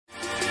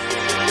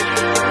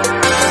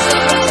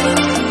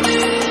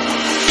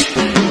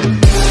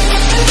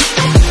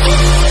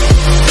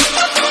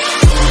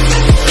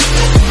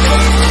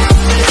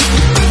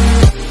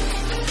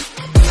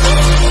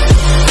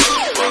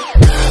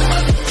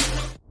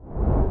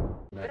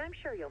I'm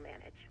sure you'll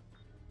manage.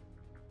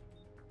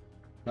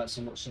 Like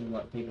so much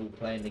like people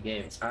playing the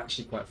game, it's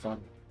actually quite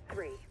fun.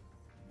 3,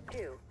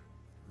 2,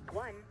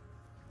 1.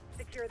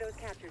 Secure those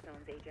capture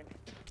zones, Agent.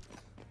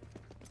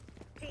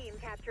 Team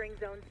capturing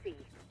Zone C.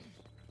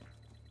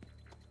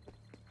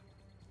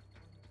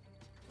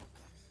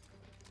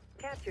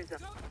 Capture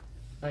zone.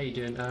 How you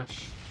doing,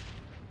 Ash?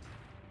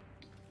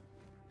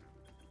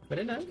 I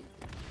don't know.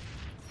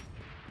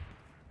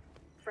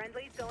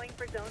 Friendlies going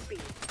for Zone B.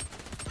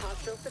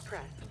 Hostile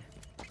suppressed.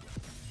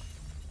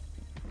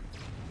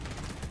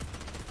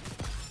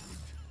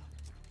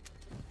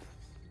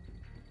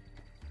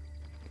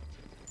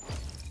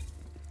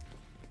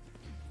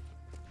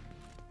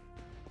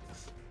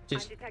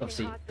 Just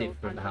obviously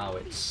different how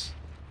it's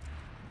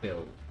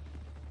built.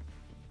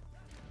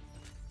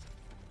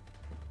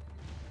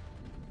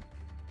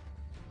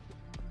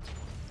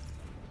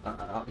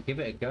 I'll give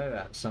it a go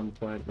at some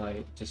point,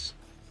 like just.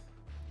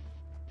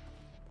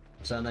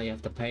 So I know you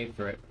have to pay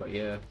for it, but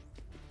yeah,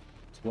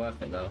 it's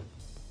worth it though.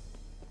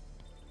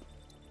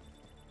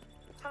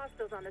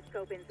 Hostiles on the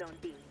scope in Zone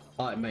B.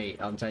 Alright, mate,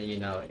 I'm telling you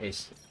now,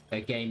 it's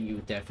a game you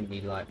would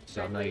definitely like.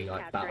 So I know you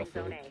like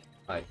Battlefield,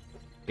 like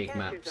big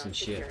maps and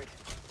shit.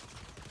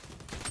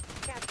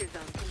 Capture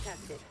zone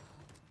contested.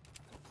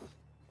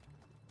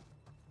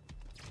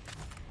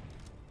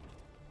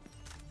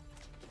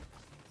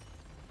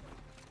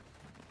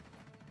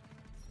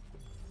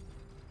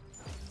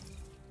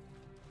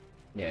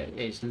 Yeah,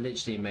 it's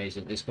literally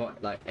amazing. It's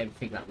got like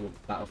everything that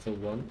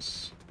Battlefield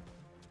wants.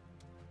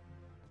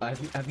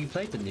 Have you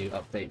played the new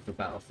update for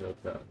Battlefield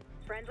though?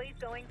 Friendlies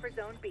going for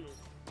Zone B.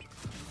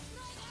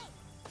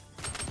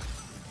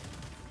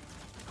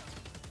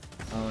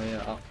 Oh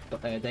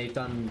yeah, they've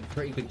done a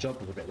pretty good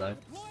job with it though.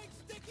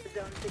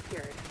 Zone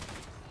secured.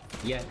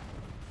 Yeah.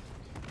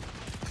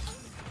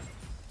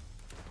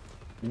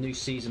 New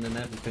season and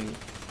everything.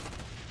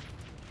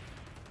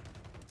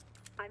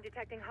 I'm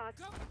detecting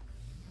hostiles.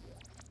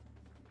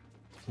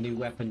 New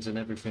weapons and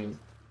everything.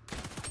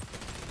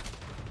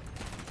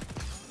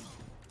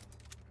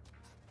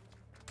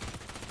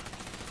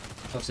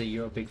 Obviously,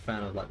 you're a big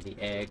fan of like the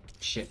air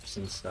ships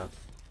and stuff,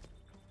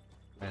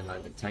 and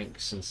like the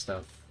tanks and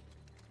stuff.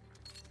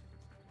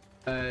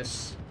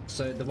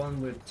 So the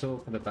one we're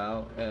talking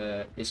about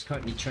is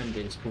currently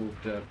trending. It's called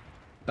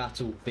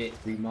Battle Bit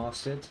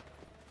Remastered.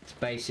 It's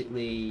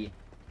basically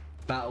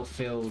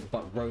Battlefield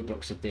but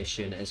Roblox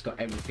edition. It's got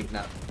everything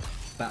that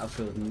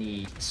Battlefield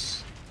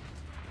needs,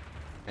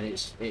 and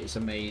it's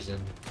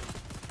amazing.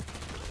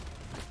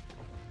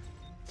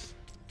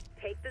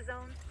 Take the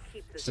zones,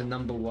 keep the It's the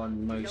 #1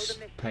 most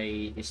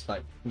paid. It's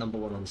like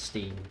 #1 on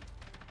Steam.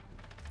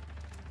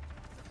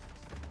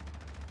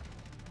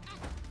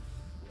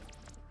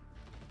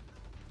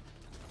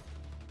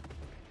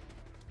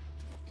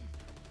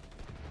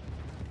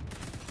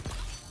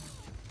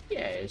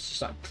 Yeah, it's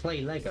just like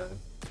play Lego.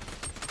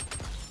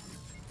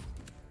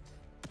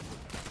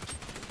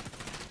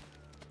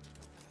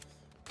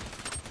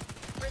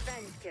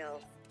 Revenge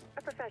kill.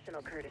 A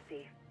professional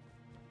courtesy.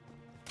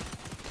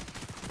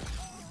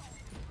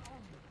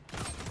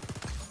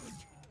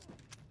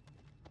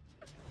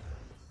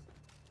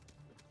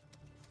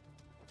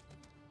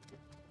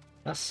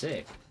 That's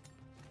sick.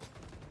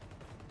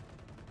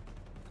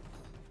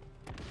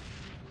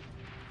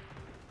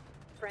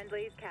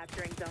 Friendlies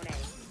capturing Zone A.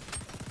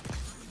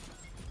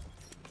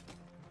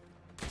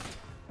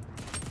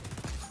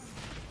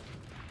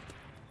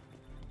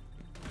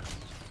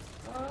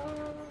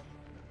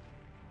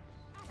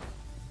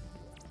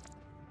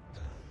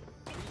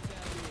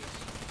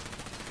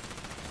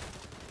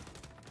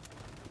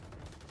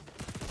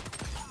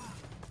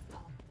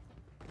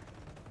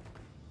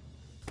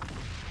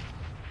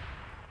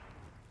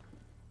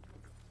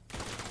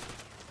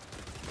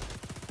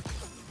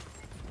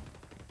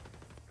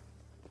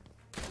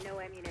 No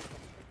ammunition.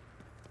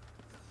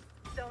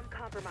 Zone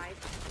compromised.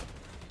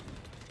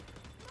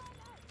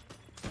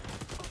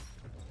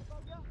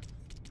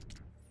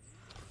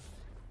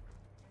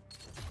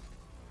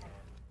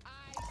 I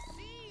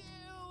see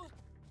you.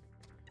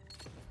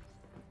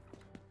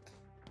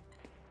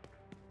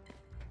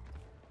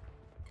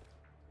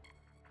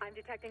 I'm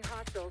detecting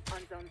hostiles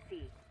on Zone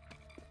C.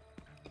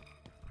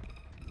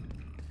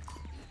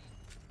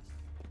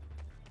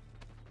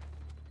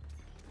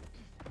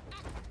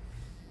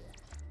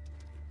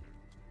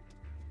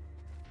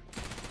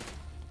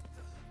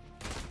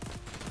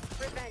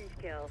 Revenge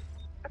kill.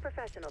 A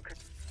professional.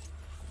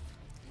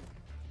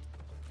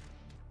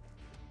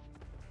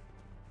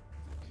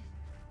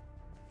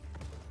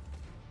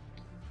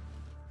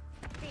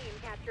 Team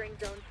capturing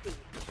Zone C.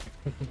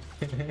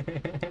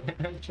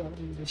 I'm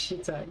trying the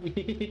shit at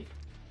you.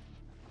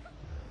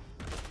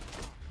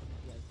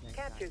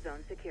 Capture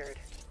zone secured.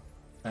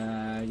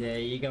 Yeah,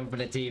 you going for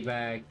the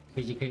teabag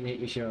because you couldn't hit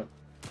your shot.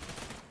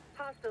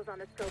 Hostiles on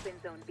the scope in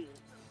Zone B.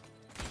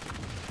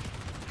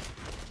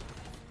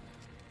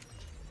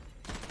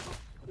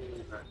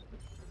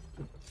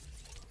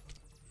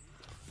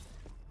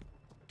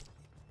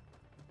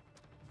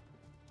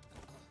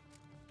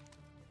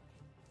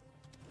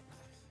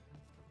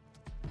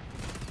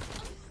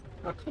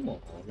 Oh, come on,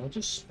 I'll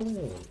just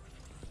spawn.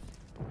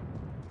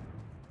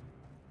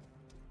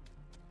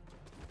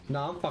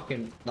 No,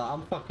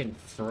 I'm fucking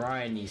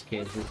frying these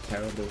kids. It's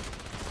terrible.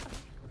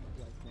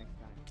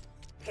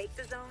 Take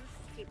the zones,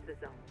 keep the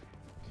zones.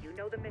 You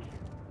know the mission.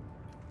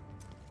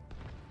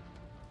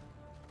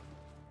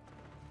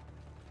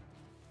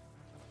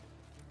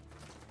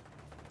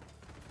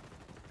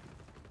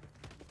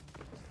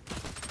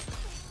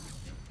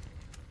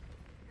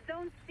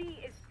 Zone C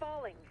is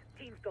falling.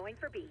 Team's going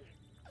for B.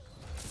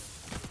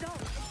 Zone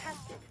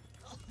contested.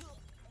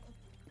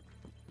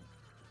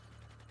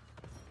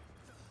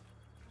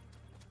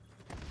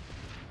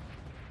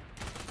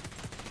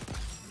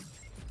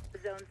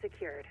 Zone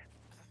secured.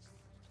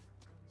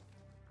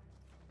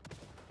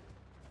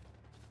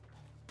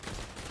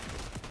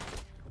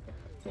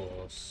 Of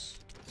course.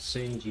 As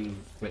soon as you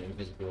went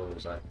invisible, it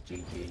was like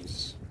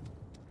GG's.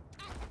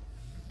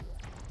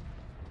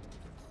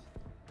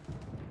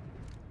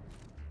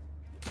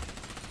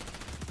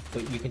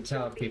 But you can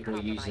tell people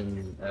are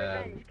using,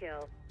 Revenge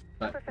kill.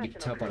 like, you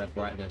can tell by their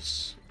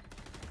brightness.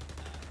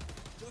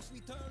 Just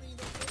returning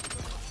the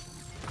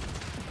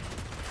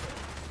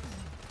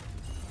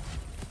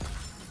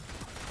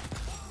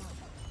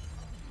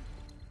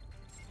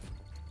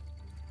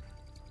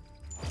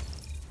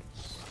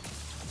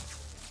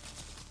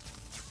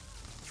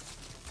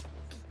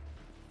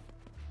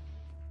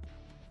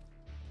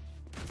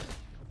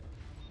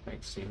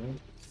Thanks, Steven.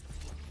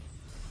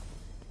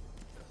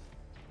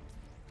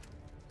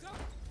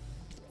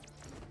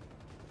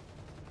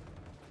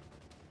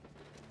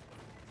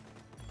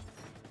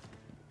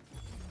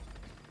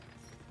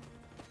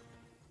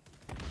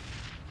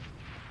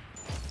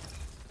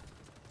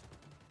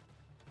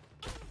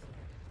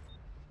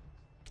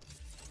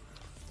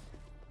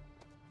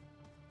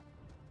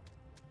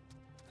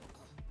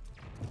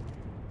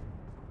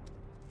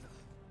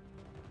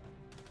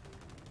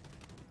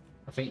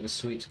 I think the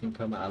sweeps can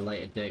come at a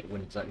later date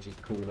when it's actually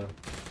cooler.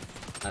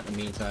 At the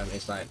meantime,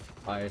 it's like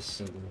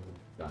ice and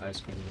the ice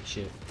cream and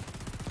shit.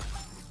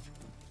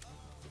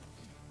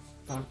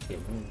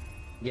 Fucking hell.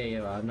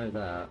 Yeah, I know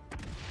that.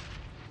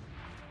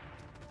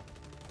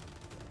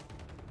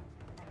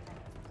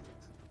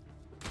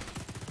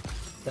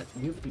 That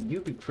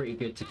you'd be pretty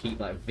good to keep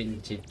like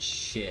vintage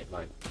shit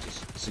like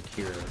just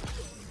secure.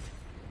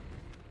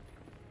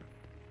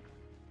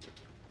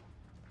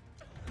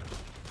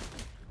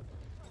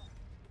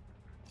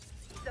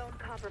 Zone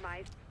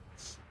compromised.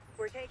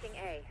 We're taking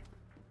A.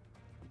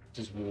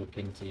 Just walk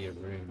into your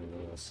room and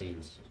all I see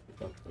is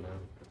fucking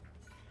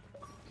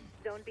hell.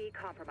 Zone B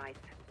compromised.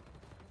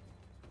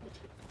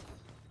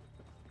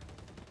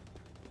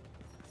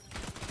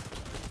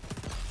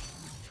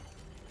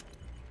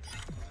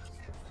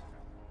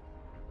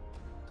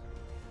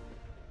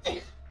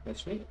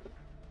 That's me.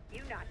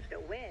 You notched a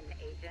win,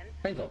 Agent.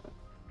 Thank you.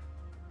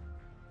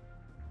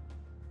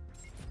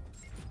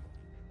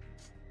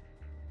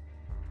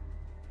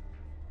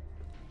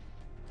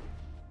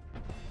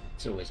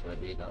 It's always going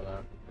to be like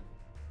that.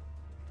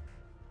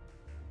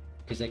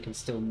 Because they can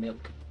still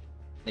milk.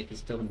 They can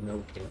still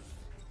milk it.